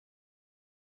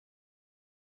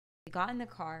got in the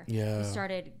car. Yeah. We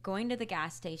started going to the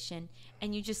gas station,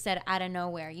 and you just said out of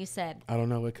nowhere, you said, I don't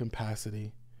know what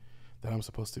capacity that I'm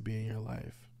supposed to be in your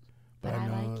life, but I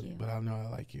like you. But I know I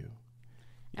like you.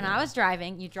 And I was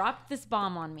driving. You dropped this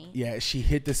bomb on me. Yeah, she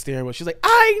hit the stairwell. She's like,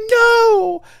 I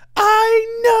know.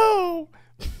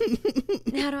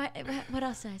 How do I? What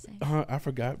else did I say? I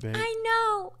forgot, babe. I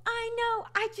know.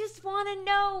 I just want to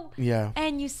know. Yeah.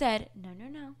 And you said,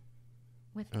 no.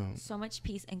 With so much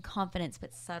peace and confidence,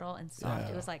 but subtle and soft. Yeah.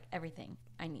 It was like everything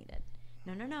I needed.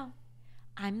 No.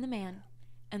 I'm the man,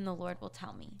 and the Lord will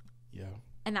tell me. Yeah.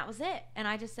 And that was it. And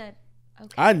I just said,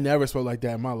 okay. I never spoke like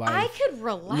that in my life. I could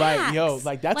relax. Like, yo,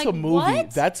 like that's like, a movie.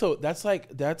 What? That's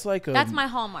my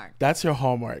hallmark. That's your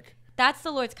hallmark. That's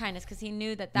the Lord's kindness, because he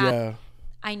knew that Yeah.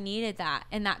 I needed that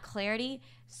and that clarity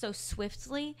so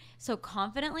swiftly, so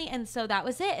confidently. And so that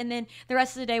was it. And then the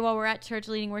rest of the day while we're at church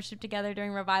leading worship together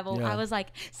during revival, Yeah. I was like,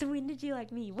 so when did you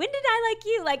like me? When did I like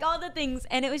you? Like all the things.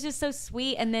 And it was just so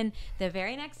sweet. And then the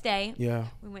very next day, Yeah.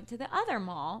 we went to the other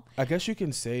mall. I guess you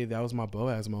can say that was my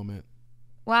Boaz moment.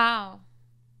 Wow.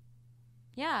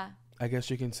 Yeah. I guess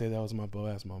you can say that was my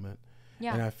Boaz moment.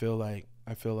 Yeah. And I feel like,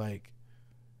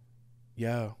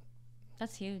 yeah.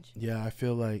 That's huge. Yeah, I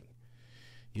feel like,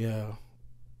 yeah.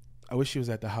 I wish she was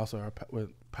at the house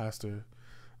with Pastor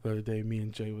the other day. Me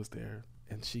and Jay was there,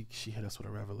 and she hit us with a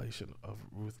revelation of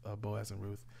Ruth, Boaz and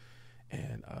Ruth,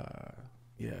 and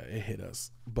yeah, it hit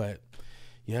us. But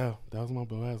yeah, that was my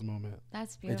Boaz moment.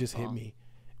 That's beautiful. It just hit me,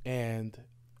 and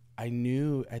I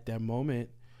knew at that moment.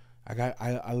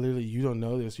 I literally, you don't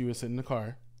know this. You were sitting in the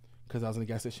car because I was in the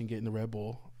gas station getting the Red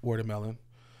Bull watermelon.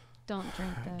 Don't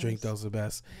drink those. Drink those are the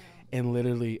best. And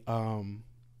literally, I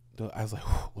was like,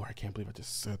 Lord, I can't believe I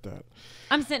just said that.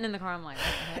 I'm sitting in the car. I'm like, what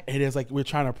the heck? It is like we're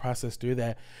trying to process through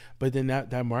that. But then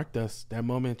that marked us. That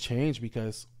moment changed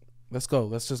because let's go.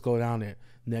 Let's just go down there.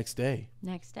 Next day.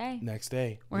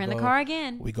 We're in the car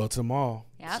again. We go to the mall.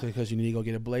 Yeah. Because you need to go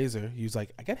get a blazer. He was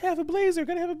like, I got to have a blazer.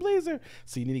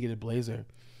 So you need to get a blazer.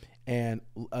 And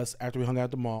us, after we hung out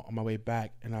at the mall on my way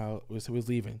back, and I was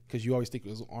leaving, because you always think it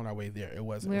was on our way there. It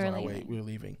wasn't. It was on our way. We were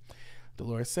leaving. The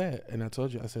Lord said, and I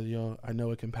told you, I said, yo, I know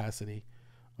what capacity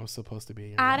I'm supposed to be in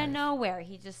your Out life. of nowhere,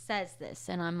 he just says this,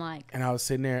 and I'm like, and I was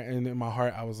sitting there, and in my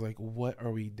heart, I was like, what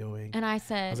are we doing? And I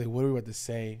said, I was like, what are we about to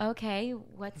say? Okay,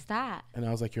 what's that? And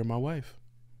I was like, you're my wife.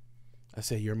 I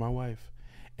said, you're my wife.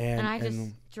 And I just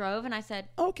drove, and I said,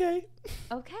 okay.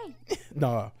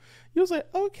 No, he was like,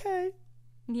 okay.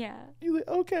 Yeah. He was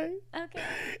like, okay.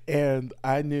 And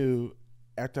I knew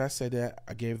after I said that,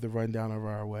 I gave the rundown of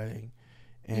our wedding.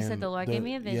 And you said the Lord gave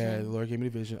me a vision. Yeah, the Lord gave me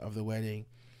the vision of the wedding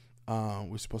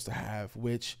we're supposed to have,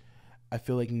 which I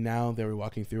feel like now that we're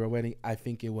walking through our wedding, I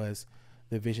think it was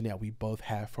the vision that we both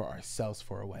have for ourselves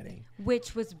for a wedding.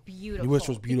 Which was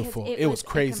beautiful. It was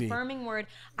crazy. A confirming word.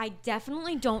 I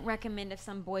definitely don't recommend if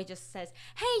some boy just says,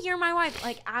 hey, you're my wife.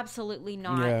 Like, absolutely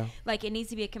not. Yeah. Like, it needs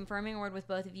to be a confirming word with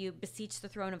both of you. Beseech the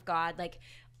throne of God. Like,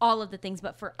 all of the things.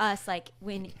 But for us, like,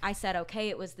 when I said, okay,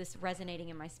 it was this resonating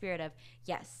in my spirit of,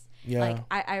 yes. Yeah. Like,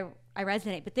 I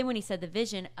resonate. But then when he said the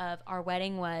vision of our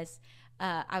wedding was,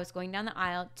 I was going down the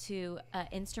aisle to an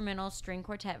instrumental string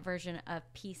quartet version of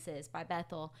Pieces by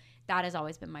Bethel. That has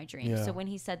always been my dream. Yeah. So when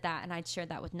he said that, and I'd shared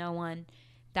that with no one,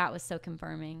 that was so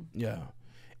confirming. Yeah.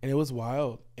 And it was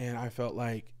wild. And I felt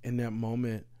like in that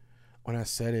moment, when I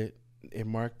said it, it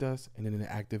marked us, and then it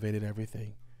activated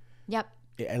everything. Yep.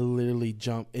 It literally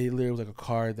jumped. It literally was like a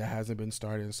car that hasn't been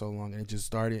started in so long, and it just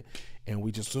started, and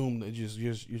we just zoomed.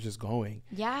 You're just going.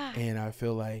 Yeah. And I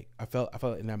felt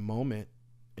in that moment,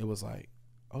 it was like,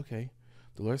 okay,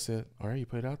 the Lord said, all right, you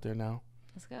put it out there now.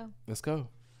 Let's go.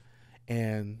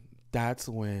 And that's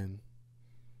when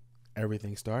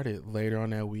everything started. Later on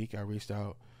that week, I reached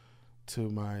out to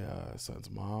my son's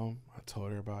mom. I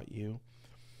told her about you.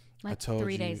 Like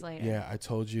 3 days later. Yeah, I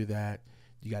told you that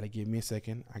you got to give me a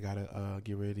second. I got to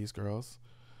get rid of these girls.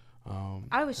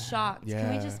 I was shocked. Yeah.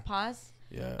 Can we just pause?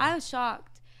 Yeah. I was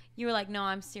shocked. You were like, no,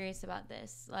 I'm serious about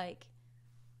this. Like,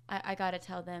 I got to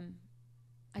tell them.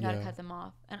 I got to cut them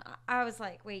off. And I was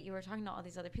like, wait, you were talking to all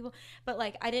these other people. But,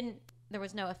 like, there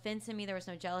was no offense in me. There was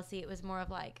no jealousy. It was more of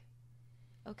like,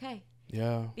 okay.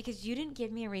 Yeah. Because you didn't give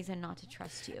me a reason not to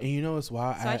trust you. And you know what's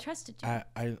wild? So I trusted you.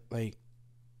 I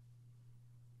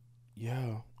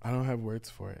don't have words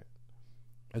for it.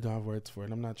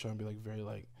 I'm not trying to be, like, very,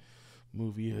 like,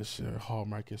 movie-ish or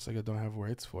Hallmark-ish. Like, I don't have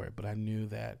words for it. But I knew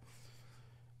that,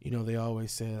 you know, they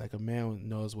always say, like, a man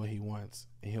knows what he wants,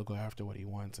 and he'll go after what he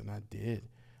wants. And I did.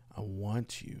 I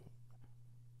want you.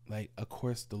 Like, of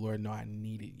course, the Lord know I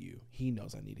needed you. He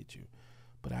knows I needed you.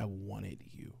 But I wanted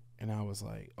you. And I was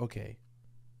like, okay,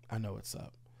 I know what's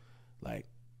up. Like,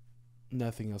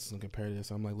 nothing else is gonna compare to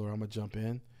this. I'm like, Lord, I'm gonna jump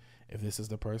in. If this is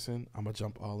the person, I'm gonna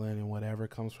jump all in, and whatever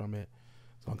comes from it,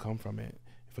 it's gonna come from it.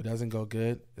 If it doesn't go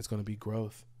good, it's gonna be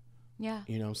growth. Yeah.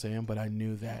 You know what I'm saying? But I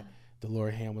knew that the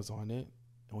Lord's hand was on it,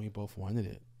 and we both wanted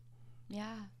it.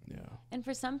 Yeah. Yeah. And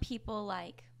for some people,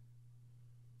 like,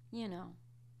 you know,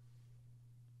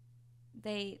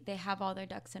 they have all their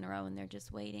ducks in a row and they're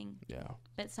just waiting. Yeah.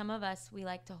 But some of us, we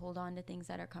like to hold on to things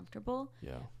that are comfortable.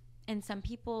 Yeah. And some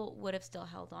people would have still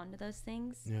held on to those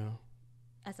things. Yeah.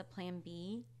 As a plan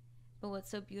B. But what's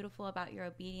so beautiful about your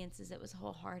obedience is it was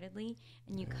wholeheartedly,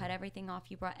 and you cut everything off.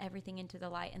 You brought everything into the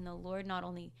light, and the Lord not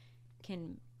only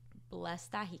can bless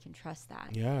that, he can trust that.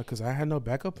 Yeah, because I had no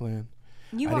backup plan.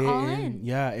 You were all in.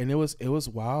 Yeah, and it was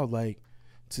wild, like,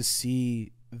 to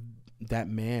see that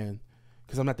man,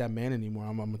 because I'm not that man anymore.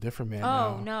 I'm a different man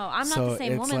now. Oh, no. I'm not the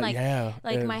same woman.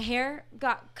 Like my hair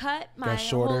got cut. My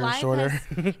whole life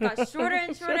got shorter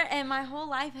and shorter. And my whole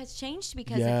life has changed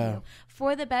because of you.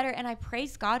 For the better. And I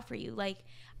praise God for you. Like,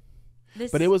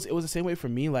 this. But it was the same way for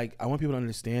me. Like, I want people to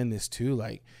understand this, too.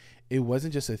 Like, it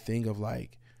wasn't just a thing of,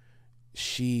 like,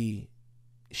 she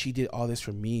did all this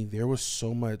for me. There was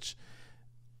so much,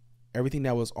 everything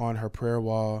that was on her prayer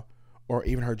wall or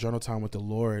even her journal time with the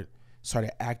Lord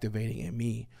started activating in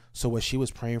me. So what she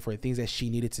was praying for, things that she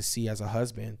needed to see as a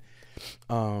husband,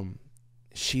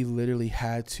 she literally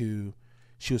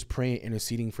she was praying,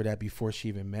 interceding for that before she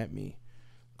even met me.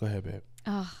 Go ahead, babe.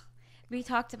 Oh, we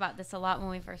talked about this a lot when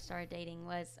we first started dating,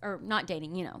 not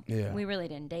dating, you know. Yeah. We really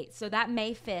didn't date. So that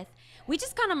May 5th, we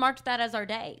just kind of marked that as our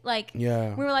day. Like, we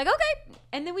were like, okay.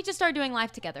 And then we just started doing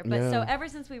life together. But so ever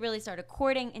since we really started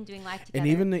courting and doing life together.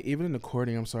 And even in the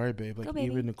courting, I'm sorry, babe. Like,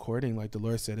 even in the courting, like the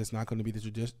Lord said, it's not going to be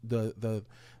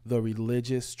the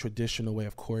religious traditional way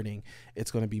of courting.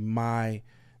 It's going to be my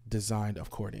design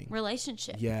of courting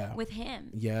relationship with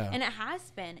him. And it has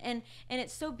been, and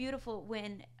it's so beautiful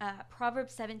when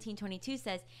Proverbs 17:22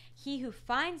 says, he who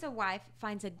finds a wife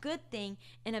finds a good thing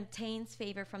and obtains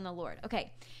favor from the Lord.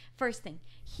 Okay, first thing,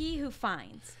 he who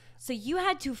finds. So you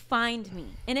had to find me,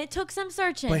 and it took some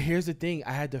searching. But here's the thing,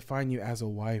 I had to find you as a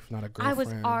wife, not a girlfriend. I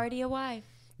was already a wife.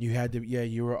 You had to,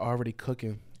 you were already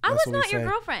cooking. I was not your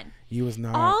girlfriend. You was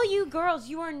not. All you girls,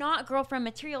 you are not girlfriend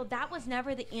material. That was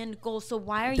never the end goal. So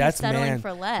why are you settling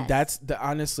for less? That's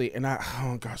honestly, and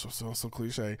oh gosh, I'm so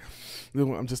cliche.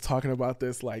 I'm just talking about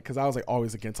this, like, because I was like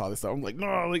always against all this stuff. I'm like, no,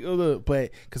 like,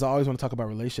 but because I always want to talk about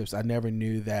relationships. I never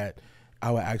knew that I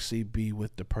would actually be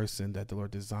with the person that the Lord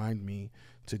designed me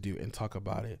to do and talk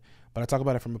about it. But I talk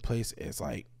about it from a place, it's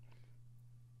like,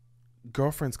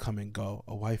 girlfriends come and go.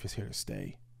 A wife is here to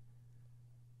stay.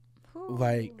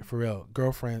 Like, for real,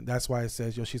 girlfriend. That's why it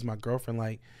says, yo, she's my girlfriend.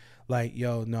 Like,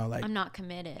 yo, no, like, I'm not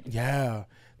committed. Yeah,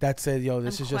 that said, yo,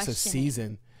 this is just a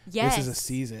season. Yes, this is a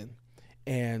season,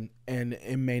 and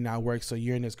it may not work. So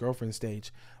you're in this girlfriend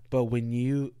stage. But when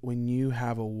you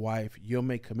have a wife, you'll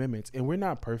make commitments, and we're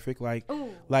not perfect. Like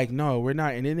no, we're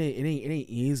not, and it ain't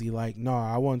easy. Like, no,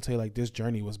 I want to tell you, like, this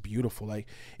journey was beautiful. Like,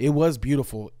 it was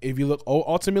beautiful. If you look,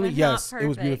 ultimately, yes, it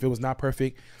was beautiful. It was not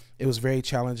perfect. It was very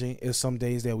challenging. It was some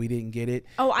days that we didn't get it.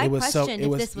 Oh, I questioned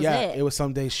if this was it. It was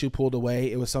some days she pulled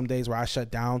away. It was some days where I shut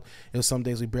down. It was some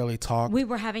days we barely talked. We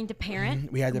were having to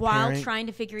parent. We had to while parent. Trying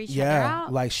to figure each other out.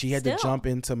 Yeah, like, she had to jump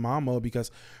into mom mode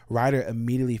because Ryder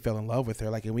immediately fell in love with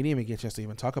her. Like, and we didn't even get a chance to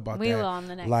even talk about that. We will on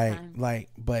the next time.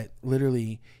 But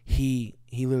literally, he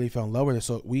literally fell in love with her.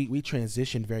 So we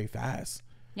transitioned very fast.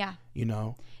 Yeah. You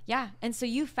know? Yeah. And so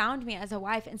you found me as a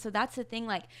wife. And so that's the thing.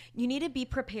 Like, you need to be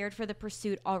prepared for the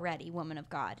pursuit already, woman of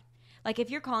God. Like, if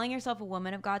you're calling yourself a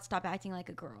woman of God, stop acting like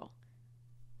a girl.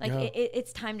 Like,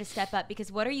 it's time to step up,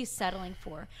 because what are you settling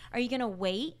for? Are you going to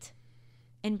wait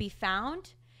and be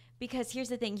found? Because here's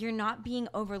the thing. You're not being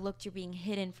overlooked. You're being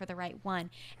hidden for the right one.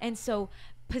 And so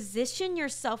position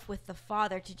yourself with the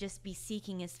Father to just be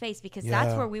seeking his face, because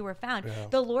that's where we were found. Yeah.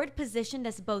 The Lord positioned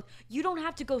us both. You don't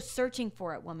have to go searching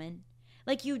for it, woman.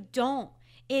 Like, you don't.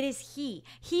 It is he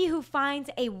who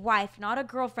finds a wife, not a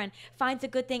girlfriend, finds a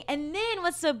good thing. And then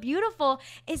what's so beautiful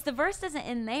is the verse doesn't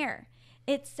end there.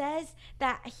 It says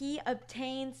that he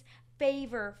obtains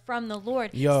favor from the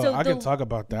Lord. Yo, so I can talk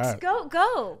about that.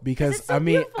 Go. Because so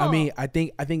beautiful. I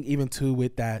think even too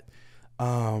with that,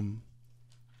 finding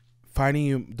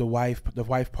you the wife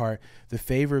part, the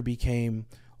favor became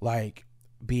like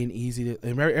being easy to.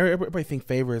 Everybody think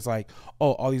favor is like,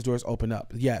 oh, all these doors open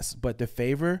up. Yes, but the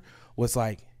favor was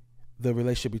like the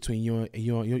relationship between you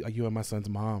and my son's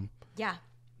mom. Yeah,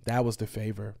 that was the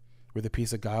favor, where the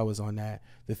peace of God was on that.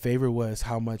 The favor was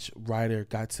how much Ryder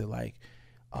got to, like,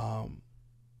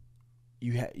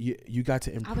 you got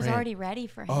to imprint. I was already ready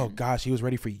for him. Oh gosh, he was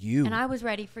ready for you. And I was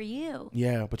ready for you.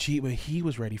 Yeah, but he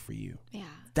was ready for you. Yeah.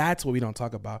 That's what we don't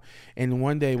talk about. And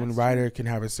one day when Ryder can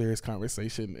have a serious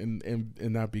conversation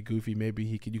and not be goofy, maybe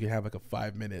you can have like a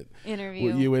 5-minute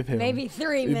interview with him. Maybe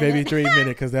 3 minutes. Maybe 3 minutes,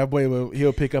 because that boy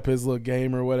he'll pick up his little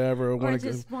game or whatever. Or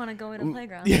just want to go in a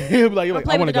playground. Yeah, he'll be like,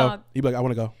 I want to go. Dog. He'll be like, I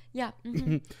want to go. Yeah.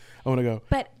 Mm-hmm. I want to go.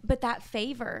 But that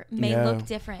favor may look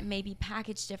different, may be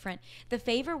packaged different. The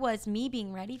favor was me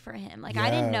being ready for him. Like I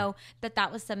didn't know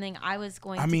that was something I was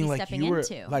going to be stepping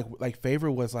into. Like favor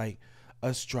was like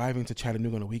us driving to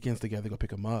Chattanooga on the weekends together, go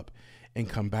pick him up and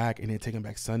come back and then take him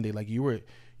back Sunday. Like you were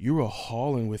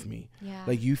hauling with me. Yeah.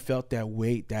 Like you felt that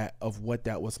weight of what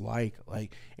that was like.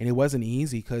 Like, and it wasn't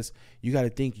easy, because you got to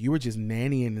think you were just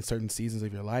nannying in certain seasons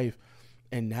of your life.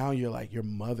 And now you're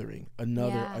mothering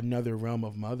another realm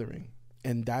of mothering.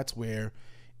 And that's where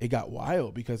it got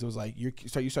wild, because it was like you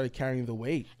started carrying the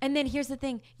weight. And then here's the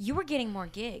thing, you were getting more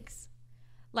gigs.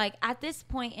 Like at this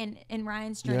point in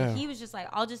Ryan's journey, he was just like,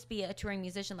 I'll just be a touring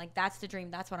musician. Like that's the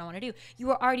dream. That's what I want to do. You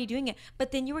were already doing it,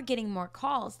 but then you were getting more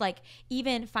calls. Like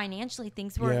even financially,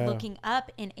 things were looking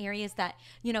up in areas that,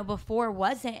 before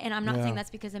wasn't. And I'm not saying that's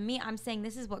because of me. I'm saying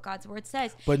this is what God's word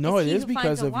says. But no, it is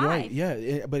because of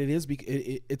you. But it is because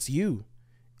it's you.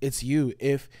 It's you.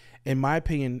 If, in my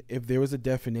opinion, if there was a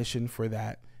definition for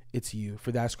that, it's you.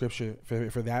 For that scripture,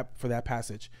 for that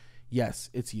passage, yes,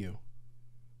 it's you.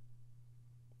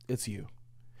 It's you.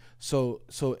 So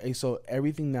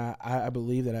everything that I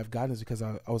believe that I've gotten is because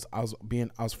I was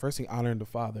first thing honoring the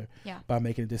Father by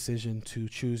making a decision to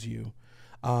choose you.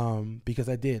 Because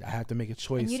I did. I had to make a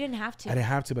choice. And you didn't have to. I didn't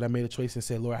have to, but I made a choice and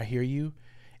said, Lord, I hear you.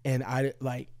 And I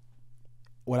like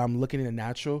when I'm looking in the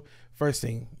natural, first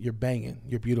thing, you're banging.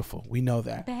 You're beautiful. We know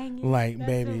that. Banging. Like, That's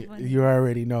baby, so you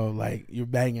already know, like, you're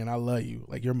banging. I love you.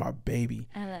 Like, you're my baby.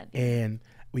 I love you. And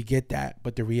we get that.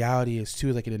 But the reality is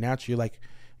too, like in the natural, you're like,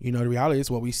 the reality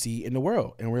is what we see in the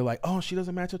world. And we're like, oh, she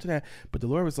doesn't match up to that. But the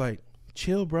Lord was like,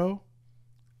 chill, bro.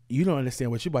 You don't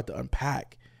understand what you're about to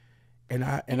unpack. And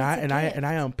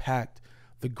I unpacked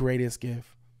the greatest gift.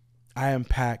 I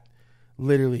unpacked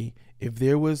literally, if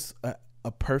there was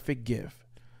a perfect gift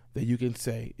that you can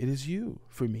say, it is you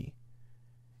for me.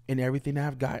 And everything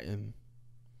I've gotten,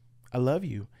 I love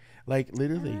you. Like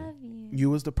literally,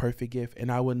 you was the perfect gift.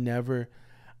 And I would never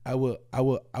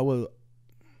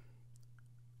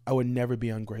be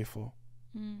ungrateful.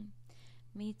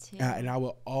 Me too. And I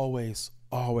will always,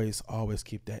 always, always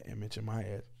keep that image in my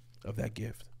head of that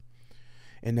gift.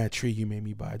 And that tree you made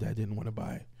me buy that I didn't want to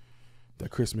buy. That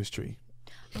Christmas tree.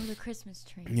 Oh, the Christmas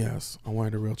tree. Yes, I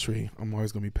wanted a real tree. I'm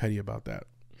always going to be petty about that.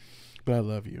 But I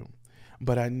love you.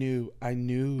 But I knew,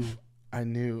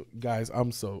 guys,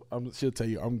 she'll tell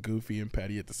you I'm goofy and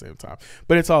petty at the same time.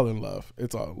 But it's all in love.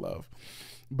 It's all in love.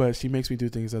 But she makes me do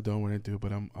things I don't want to do,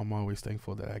 but I'm always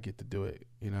thankful that I get to do it,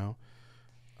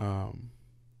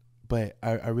 But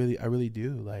I really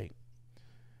do. Like,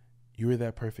 you were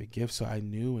that perfect gift. So I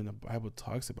knew when the Bible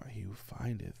talks about he who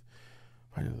findeth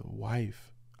a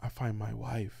wife, I find my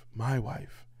wife.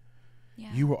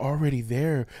 Yeah. You were already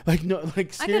there. Like, no,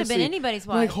 like seriously. I could have been anybody's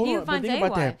wife. Like, hold on, but think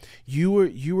about that. You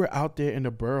were out there in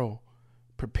the burrow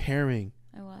preparing.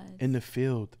 I was. In the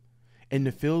field. And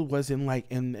the field wasn't like,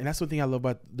 and that's the thing I love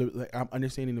about I'm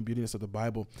understanding the beautiness of the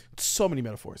Bible. So many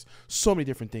metaphors, so many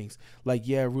different things. Like,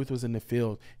 yeah, Ruth was in the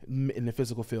field, in the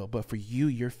physical field, but for you,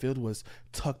 your field was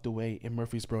tucked away in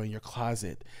Murfreesboro in your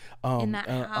closet, in that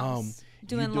house,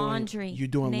 doing laundry. You're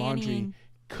doing laundry,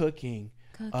 cooking,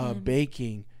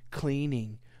 baking,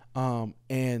 cleaning.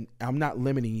 And I'm not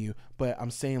limiting you, but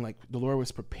I'm saying like the Lord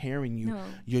was preparing you. No,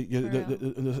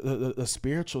 the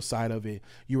spiritual side of it.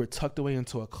 You were tucked away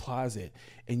into a closet,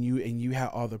 and you had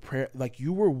all the prayer. Like,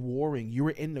 you were warring. You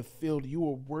were in the field. You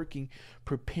were working,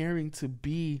 preparing to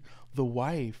be the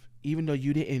wife, even though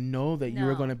you didn't know that you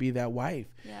were going to be that wife,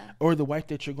 or the wife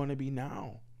that you're going to be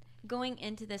now. Going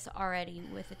into this already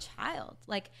with a child,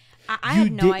 like I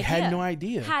had no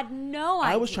idea.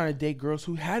 I was trying to date girls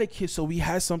who had a kid, so we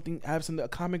had a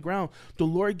common ground. The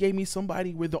Lord gave me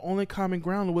somebody where the only common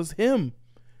ground was him.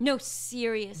 No,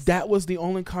 serious. That was the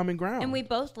only common ground. And we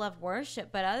both love worship,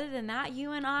 but other than that,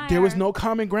 you and I there was no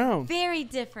common ground. Very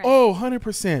different. Oh,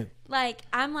 100%. Like,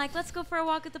 I'm like, let's go for a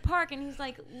walk at the park, and he's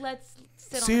like, let's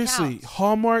sit seriously, on the couch.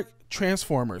 Hallmark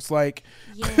Transformers, like.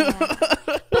 Yeah.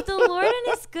 But the Lord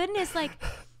in His goodness, like,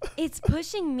 it's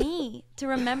pushing me to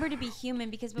remember to be human,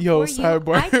 because before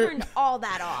I turned all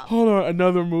that off. Hold on,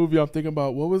 another movie I'm thinking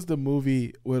about. What was the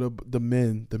movie with the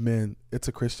men? It's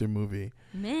a Christian movie.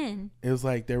 Men. It was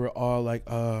like they were all like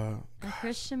a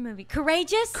Christian movie.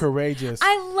 Courageous.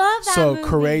 I love that movie. So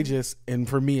Courageous, and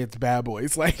for me it's Bad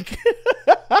Boys. Like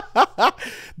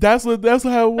That's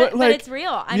how it works. But it's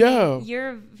real. I mean,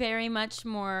 you're very much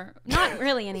more, not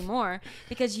really anymore,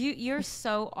 because you're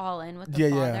so all in with the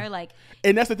Father. Like,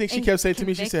 and that's the thing she kept saying to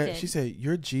me. She said,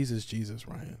 "You're Jesus,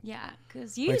 Ryan." Yeah,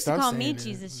 because you used to call me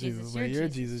Jesus. You're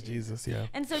Jesus. Yeah.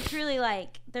 And so truly,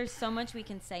 like, there's so much we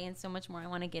can say and so much more I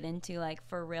want to get into. Like,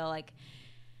 for real, like,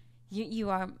 you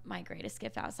are my greatest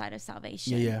gift outside of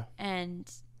salvation. Yeah. And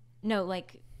no,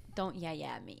 like, don't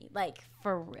me, like,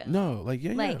 for real. No, like,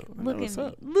 like,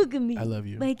 look at me. I love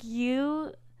you. Like,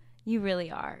 you really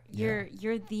are.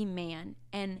 You're the man.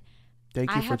 And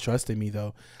thank you for trusting me,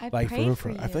 though. Like, for real.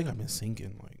 I feel like I've been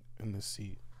sinking, like, in this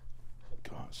seat.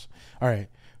 Gosh. All right,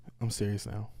 I'm serious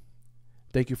now.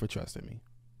 Thank you for trusting me.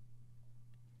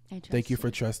 Thank you for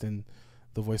trusting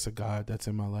the voice of God that's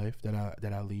in my life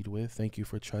that I lead with. Thank you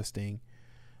for trusting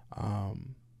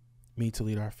me to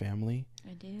lead our family.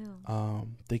 I do.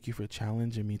 Thank you for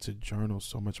challenging me to journal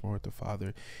so much more with the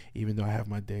Father, even though I have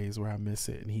my days where I miss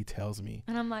it and he tells me.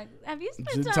 And I'm like, have you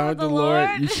spent time with the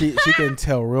Lord? She can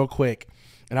tell real quick.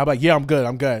 And I'm like, yeah, I'm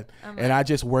good. And I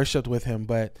just worshiped with him.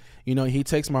 But, you know, he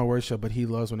takes my worship, but he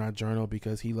loves when I journal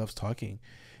because he loves talking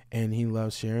and he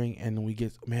loves sharing. And we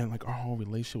get, man, like our whole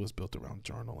relationship was built around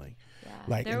journaling. Yeah.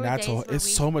 Like, and that's all. It's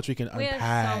so much we can unpack. We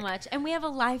have so much. And we have a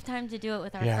lifetime to do it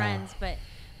with our friends. But,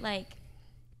 like,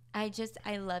 I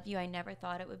love you. I never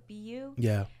thought it would be you.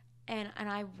 Yeah. And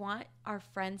I want our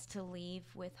friends to leave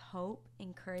with hope,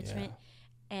 encouragement,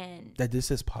 and that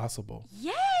this is possible.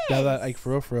 Yes. That, like,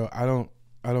 for real, I don't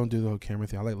do the whole camera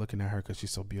thing. I like looking at her because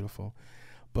she's so beautiful.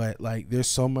 But, like, there's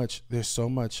so much in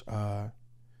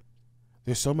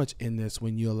this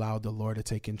when you allow the Lord to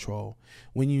take control.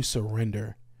 When you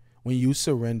surrender,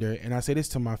 and I say this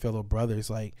to my fellow brothers,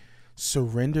 like,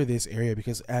 surrender this area,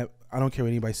 because I don't care what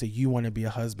anybody say. You want to be a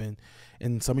husband,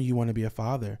 and some of you want to be a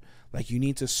father. Like, you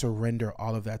need to surrender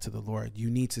all of that to the Lord. You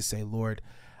need to say, Lord,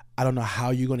 I don't know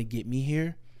how you're going to get me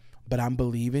here, but I'm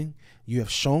believing. You have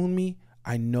shown me.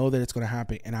 I know that it's going to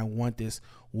happen, and I want this.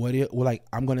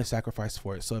 I'm going to sacrifice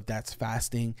for it. So if that's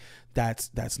fasting,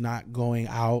 that's not going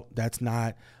out, that's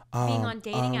not being on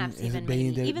dating apps, even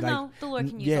though the Lord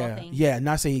can use all things. Yeah,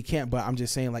 not saying you can't, but I'm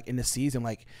just saying, like, in the season,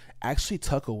 like, actually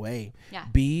tuck away. Yeah.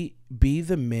 Be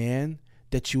the man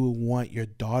that you would want your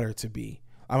daughter to be.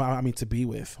 I mean, to be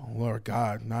with. Oh, Lord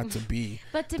God, not to be.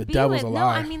 But to the be devil's with. a lie. No,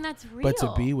 I mean, that's real. But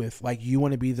to be with, like, you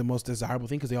want to be the most desirable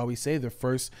thing, because they always say the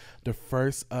first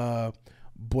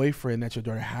boyfriend that your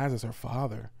daughter has is her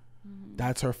father. Mm-hmm.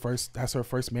 That's her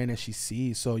first man that she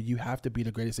sees. So you have to be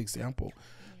the greatest example. Yeah.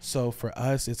 So for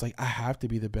us, it's like, I have to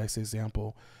be the best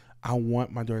example. I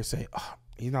want my daughter to say, oh,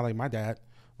 he's not like my dad.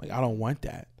 Like, I don't want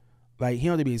that. Like, he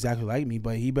don't have to be exactly like me,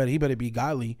 but he better be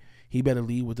godly. He better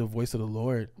lead with the voice of the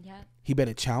Lord. Yeah. He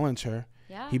better challenge her.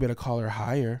 Yeah. He better call her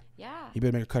higher. Yeah. He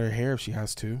better make her cut her hair if she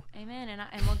has to. Amen. And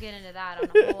we'll get into that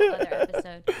on a whole other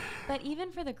episode. But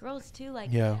even for the girls too, like,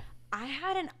 I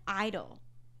had an idol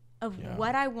of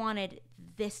what I wanted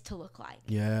this to look like.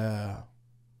 Yeah.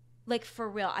 Like, for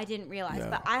real, I didn't realize,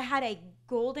 but I had a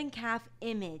golden calf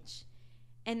image,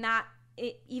 and that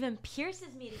it even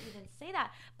pierces me to even say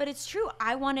that, but it's true.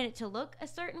 I wanted it to look a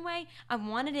certain way. I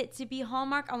wanted it to be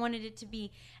Hallmark. I wanted it to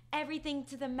be everything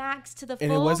to the max, to the full.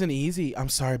 And it wasn't easy. I'm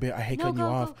sorry, babe. I hate cutting you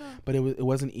off, but it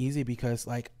wasn't easy because,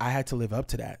 like, I had to live up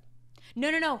to that.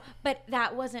 No, but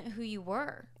that wasn't who you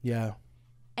were. Yeah.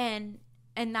 And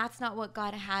that's not what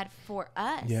God had for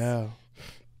us. Yeah.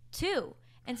 Too.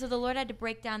 And so the Lord had to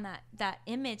break down that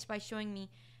image by showing me,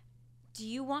 do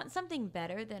you want something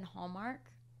better than Hallmark?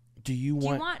 Do you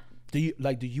want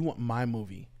my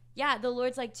movie? Yeah, the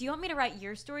Lord's like, do you want me to write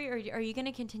your story, or are you going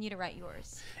to continue to write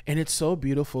yours? And it's so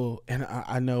beautiful. And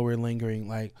I know we're lingering,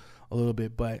 like, a little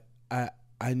bit, but I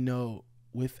know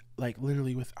with, like,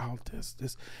 literally without this,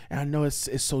 and I know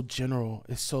it's so general.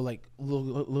 It's so, like, a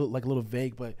little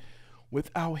vague, but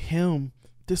without him,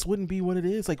 this wouldn't be what it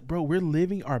is. Like, bro, we're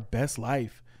living our best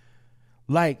life.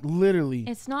 Like, literally.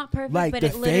 It's not perfect, like, but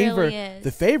it literally is.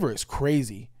 The favor is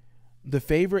crazy. The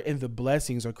favor and the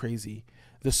blessings are crazy.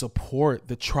 The support,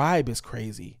 the tribe is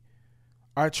crazy.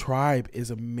 Our tribe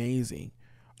is amazing.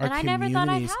 And I never thought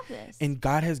I'd have this. And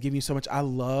God has given you so much. I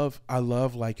love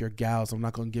like your gals. I'm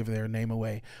not going to give their name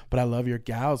away, but I love your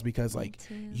gals because, like,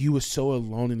 you were so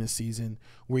alone in the season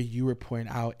where you were pouring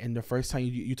out. And the first time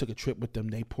you took a trip with them,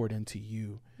 they poured into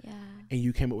you. Yeah. And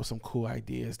you came up with some cool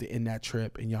ideas in that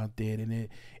trip, and y'all did, and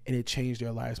it changed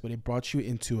their lives. But it brought you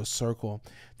into a circle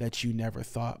that you never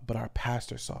thought. But our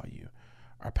pastor saw you,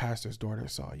 our pastor's daughter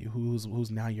saw you, who's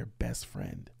now your best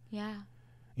friend. Yeah.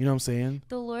 You know what I'm saying?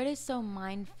 The Lord is so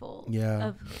mindful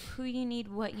of who you need,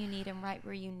 what you need, and right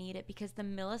where you need it, because the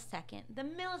millisecond,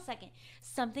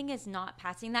 something is not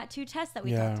passing that 2 tests that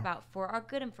we talked about for our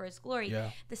good and for his glory.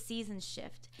 The seasons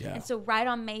shift. And so right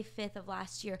on May 5th of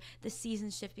last year, the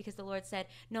seasons shift, because the Lord said,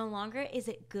 no longer is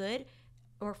it good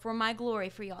or for my glory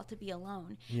for y'all to be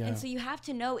alone. And so you have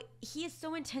to know he is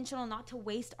so intentional not to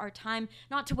waste our time,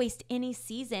 not to waste any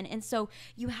season. And so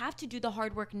you have to do the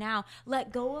hard work now.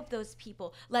 Let go of those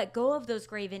people. Let go of those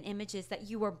graven images that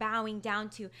you are bowing down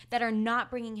to that are not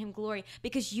bringing him glory,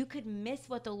 because you could miss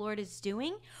what the Lord is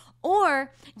doing,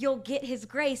 or you'll get his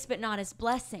grace but not his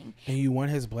blessing. And you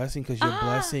want his blessing, because the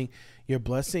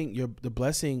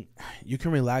blessing, you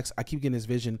can relax. I keep getting this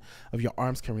vision of your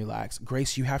arms can relax.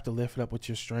 Grace, you have to lift it up with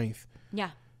your strength. Yeah.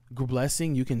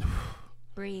 Blessing, you can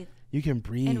breathe. You can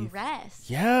breathe and rest.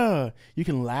 Yeah. You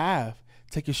can laugh.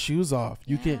 Take your shoes off.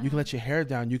 You can let your hair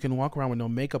down. You can walk around with no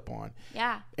makeup on.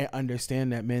 Yeah. And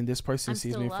understand that, man, this person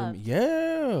sees me from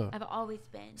I've always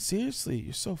been. Seriously,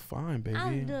 you're so fine, baby.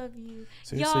 I love you.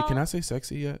 Seriously, Y'all, can I say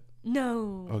sexy yet?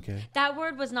 No. Okay. That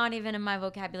word was not even in my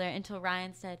vocabulary until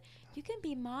Ryan said, you can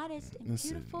be modest and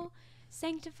beautiful,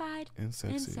 sanctified and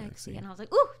sexy. And I was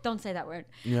like, ooh, don't say that word.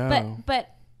 Yeah.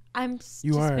 But I'm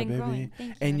you just are, been baby. growing. Thank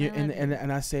you. And you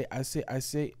and I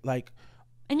say like,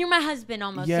 and you're my husband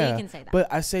almost, so you can say that. But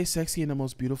I say sexy in the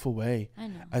most beautiful way. I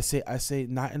know. I say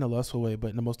not in a lustful way,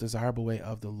 but in the most desirable way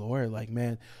of the Lord. Like,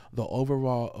 man, the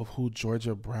overall of who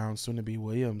Georgia Brown, soon to be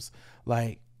Williams,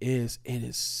 like it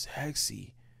is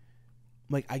sexy.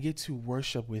 Like, I get to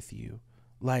worship with you.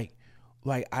 Like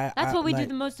that's what we do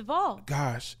the most of all.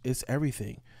 Gosh, it's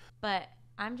everything. But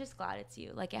I'm just glad it's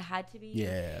you. Like, it had to be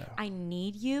you. I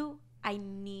need you.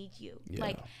 Yeah.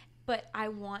 Like, but I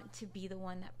want to be the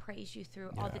one that prays you through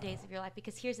all the days of your life.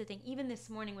 Because here's the thing. Even this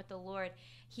morning with the Lord,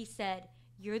 he said,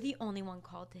 you're the only one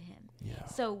called to him. Yeah.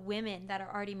 So women that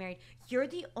are already married, you're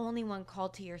the only one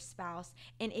called to your spouse.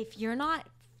 And if you're not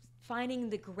finding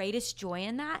the greatest joy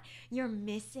in that, you're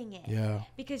missing it. Yeah.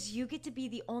 Because you get to be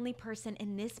the only person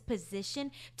in this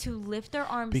position to lift their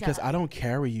arms because up. I don't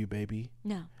carry you, baby.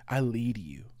 No. I lead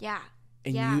you. Yeah.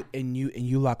 And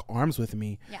you lock arms with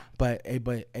me. Yeah. But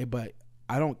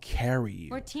I don't carry you.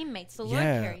 We're teammates. The Lord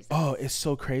carries us. Oh, it's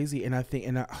so crazy. And I think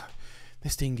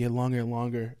this thing get longer and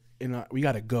longer. And we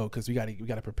gotta go because we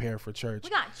gotta prepare for church.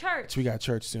 We got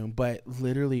church soon. But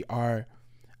literally I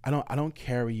don't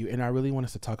carry you, and I really want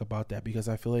us to talk about that, because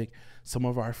I feel like some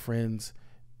of our friends,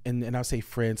 and I'll say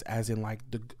friends as in like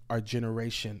our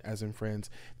generation as in friends,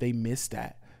 they miss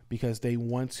that because they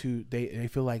want to, they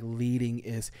feel like leading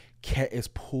is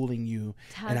pulling you.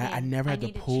 And I never had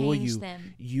to pull you.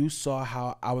 Them. You saw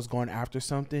how I was going after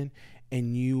something,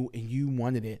 and you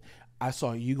wanted it. I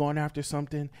saw you going after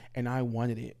something and I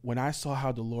wanted it. When I saw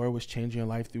how the Lord was changing your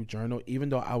life through journal, even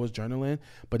though I was journaling,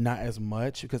 but not as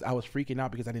much, because I was freaking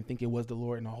out because I didn't think it was the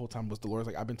Lord, and the whole time it was the Lord. It's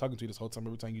like, I've been talking to you this whole time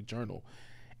every time you journal.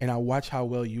 And I watch how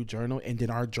well you journal, and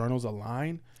then our journals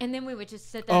align. And then we would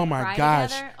just sit there and cry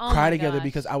together. Cry together,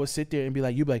 because I would sit there and be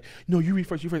like, you'd be like, no, you read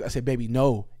first, I said, baby,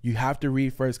 no, you have to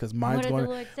read first, because mine's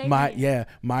going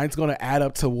to add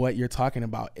up to what you're talking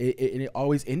about. It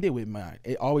always ended with mine.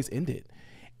 It always ended.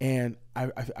 And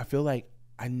I feel like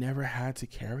I never had to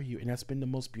carry you. And that's been the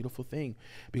most beautiful thing,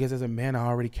 because as a man, I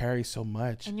already carry so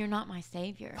much. And you're not my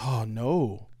savior. Oh,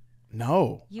 no.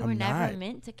 You were never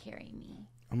meant to carry me.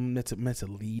 I'm meant to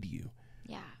lead you.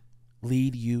 Yeah.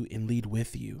 Lead you and lead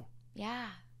with you. Yeah.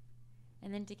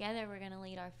 And then together we're going to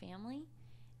lead our family.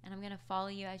 And I'm going to follow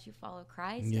you as you follow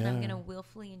Christ. Yeah. And I'm going to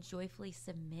willfully and joyfully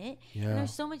submit. Yeah. And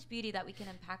there's so much beauty that we can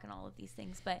unpack in all of these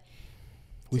things. But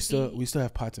we still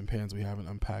have pots and pans we haven't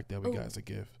unpacked that we got as a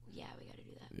gift. Yeah, we got to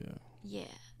do that. Yeah. Yeah.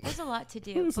 There's a lot to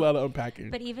do. There's a lot of unpacking.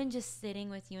 But even just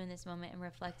sitting with you in this moment and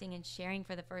reflecting and sharing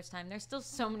for the first time, there's still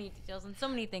so many details and so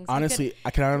many things. Honestly, I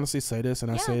can honestly say this,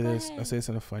 and I say this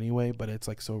in a funny way, but it's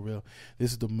like so real.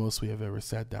 This is the most we have ever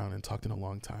sat down and talked in a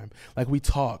long time. Like, we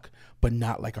talk, but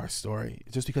not like our story,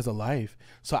 just because of life.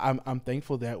 So I'm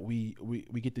thankful that we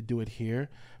get to do it here,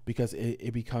 because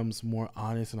it becomes more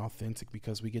honest and authentic,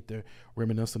 because we get to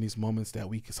reminisce on these moments that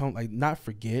we like not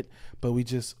forget, but we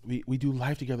do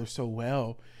life together so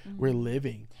well. Mm-hmm. We're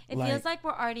living. It feels like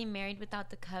we're already married without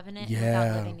the covenant and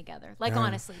without living together. Like,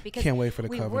 honestly, because can't wait for the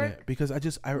covenant, because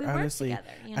I honestly, together,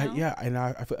 you know? And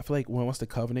I feel like once the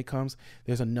covenant comes,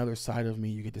 there's another side of me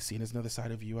you get to see, and there's another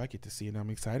side of you I get to see, and I'm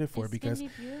excited for it,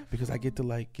 because I get to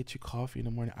like get you coffee in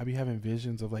the morning. I be having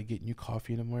visions of like getting you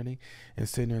coffee in the morning and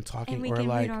sitting there and talking, and we can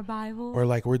read our Bible, or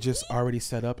like we're just already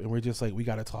set up and we're just like, we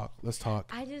gotta talk. Let's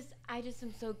talk. I just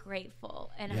am so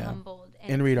grateful and humbled,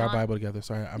 and read our Bible together.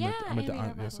 Sorry,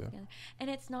 and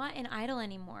it's not an idol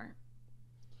anymore.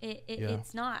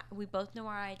 It's not. We both know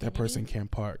our identity. That person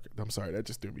can't park. I'm sorry, that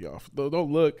just threw me off.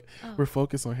 Don't look. Oh. We're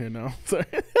focused on here now. Sorry.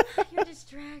 You're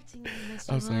distracting me,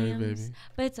 Mr. I'm sorry, Williams. baby.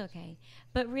 But it's okay.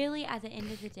 But really, at the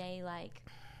end of the day, like,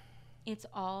 it's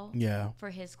all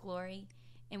for his glory,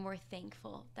 and we're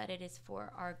thankful that it is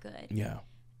for our good. Yeah.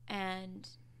 And,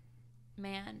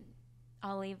 man,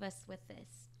 I'll leave us with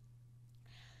this.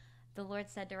 The Lord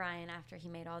said to Ryan after he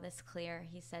made all this clear,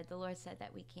 he said, the Lord said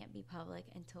that we can't be public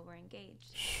until we're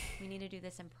engaged. We need to do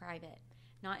this in private,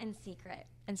 not in secret.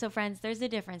 And so, friends, there's a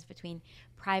difference between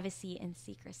privacy and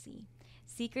secrecy.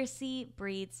 Secrecy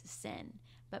breeds sin,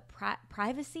 but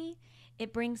privacy,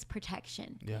 it brings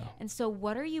protection. Yeah. And so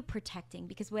what are you protecting?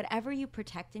 Because whatever you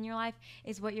protect in your life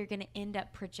is what you're going to end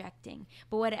up projecting.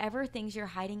 But whatever things you're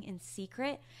hiding in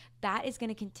secret, that is going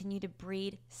to continue to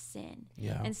breed sin.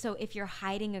 Yeah. And so if you're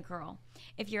hiding a girl,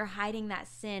 if you're hiding that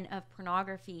sin of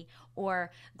pornography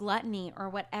or gluttony or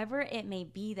whatever it may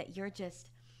be that you're just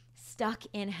stuck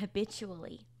in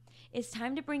habitually, it's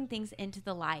time to bring things into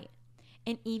the light.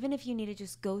 And even if you need to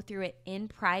just go through it in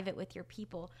private with your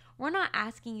people, we're not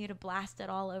asking you to blast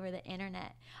it all over the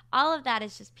internet. All of that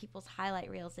is just people's highlight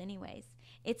reels anyways.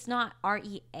 It's not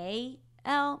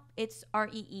REAL, it's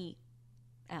REEL.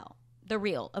 The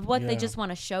reel of what they just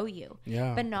want to show you.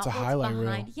 Yeah. But not it's a what's highlight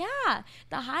behind. reel. Yeah.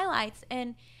 The highlights.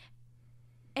 And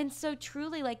so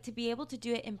truly, like, to be able to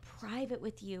do it in private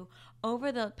with you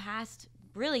over the past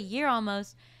really year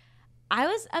almost, I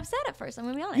was upset at first. I'm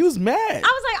going to be honest. You was mad. I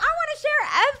was like, I want to share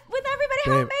with everybody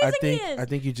how amazing he is. I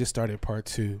think you just started part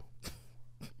 2.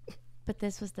 But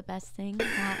this was the best thing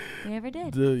that we ever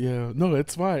did. No,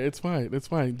 it's fine. It's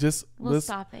fine. Just we'll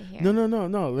stop it here.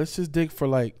 No. Let's just dig for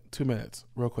like 2 minutes,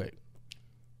 real quick.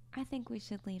 I think we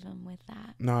should leave him with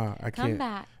that. Nah, I can't. Come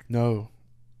back. No,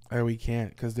 we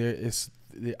can't, because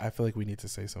I feel like we need to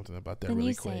say something about that. Then really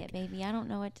you quick. say it, baby. I don't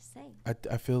know what to say.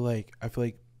 I feel like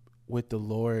with the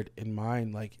Lord in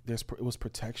mind, like it was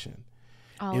protection.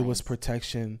 Always. It was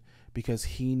protection because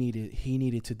he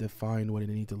needed to define what it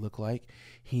needed to look like.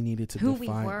 He needed to who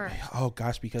define we were. Oh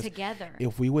gosh, because together.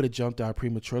 If we would have jumped out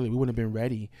prematurely, we wouldn't have been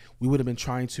ready. We would have been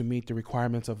trying to meet the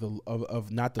requirements of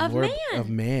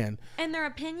man and their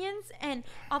opinions and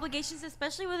obligations,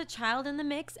 especially with a child in the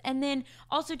mix. And then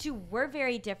also too, we're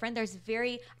very different. I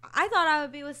thought I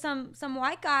would be with some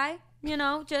white guy,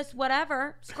 just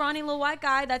whatever, scrawny little white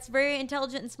guy that's very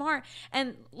intelligent and smart.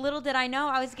 And little did I know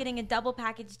I was getting a double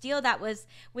package deal that was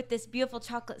with this beautiful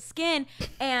chocolate skin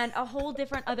and a whole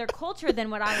different other culture than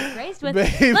what I was raised with.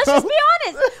 Babe, let's just be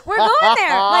honest. We're going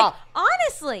there. Like,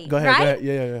 honestly. Go ahead, right? Go ahead.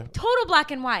 Yeah. Total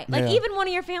black and white. Like, Yeah. even one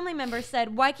of your family members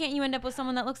said, why can't you end up with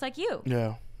someone that looks like you?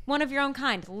 Yeah. One of your own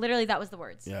kind. Literally, that was the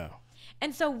words. Yeah.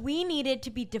 And so we needed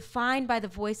to be defined by the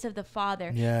voice of the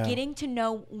Father, getting to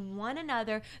know one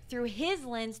another through his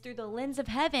lens, through the lens of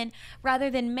heaven, rather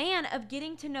than man, of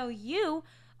getting to know you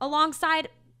alongside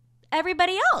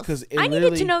everybody else. Because I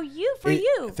needed to know you for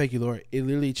you. Thank you, Lord. It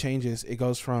literally changes. It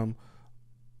goes from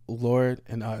Lord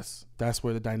and us. That's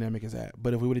where the dynamic is at.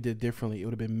 But if we would have did it differently, it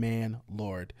would have been man,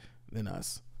 Lord, then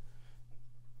us.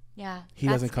 Yeah. He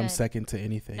doesn't come second to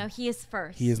anything. No, he is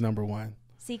first. He is number one.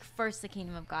 Seek first the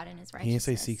kingdom of God and his righteousness.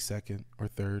 He didn't say seek second or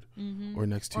third or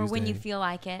next Tuesday. Or when you feel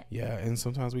like it. Yeah, and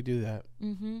sometimes we do that.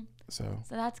 So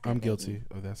that's good. I'm guilty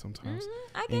of that sometimes.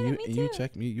 I get it, me too. You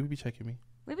check me. You be checking me.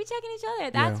 We be checking each other.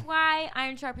 That's why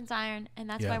iron sharpens iron, and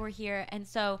that's why we're here. And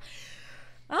so,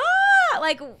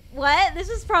 like, what? This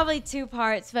is probably 2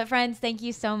 parts, but friends, thank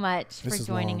you so much for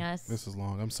joining us. This is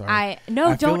long. I'm sorry.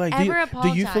 Don't ever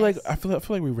apologize. Do you feel like I feel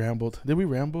like we rambled? Did we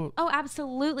ramble? Oh,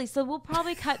 absolutely. So we'll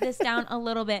probably cut this down a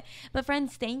little bit. But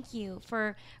friends, thank you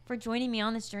for joining me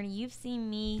on this journey. You've seen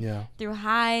me through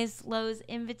highs, lows,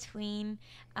 in between.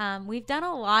 We've done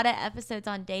a lot of episodes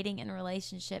on dating and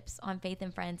relationships on Faith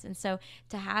and Friends, and so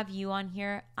to have you on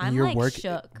here, I'm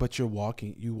shook. But you walked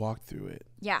through it.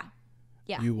 Yeah.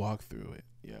 You walked through it.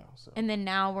 Yeah. So. And then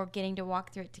now we're getting to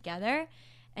walk through it together.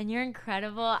 And you're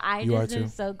incredible. I just am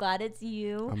so glad it's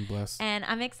you. I'm blessed. And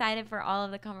I'm excited for all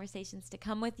of the conversations to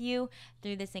come with you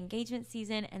through this engagement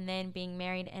season. And then being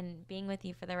married and being with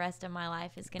you for the rest of my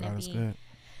life is going to be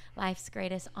life's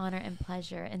greatest honor and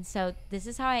pleasure. And so this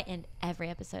is how I end every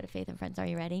episode of Faith and Friends. Are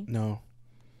you ready? No.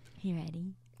 You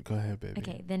ready? Go ahead, baby.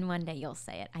 Okay, then one day you'll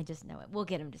say it. I just know it. We'll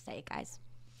get him to say it, guys.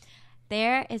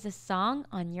 There is a song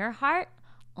on your heart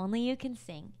only you can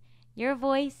sing. Your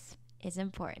voice is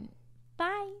important.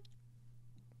 Bye.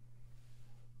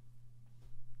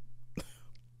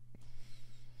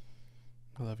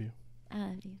 I love you. I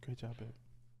love you. Great job, babe.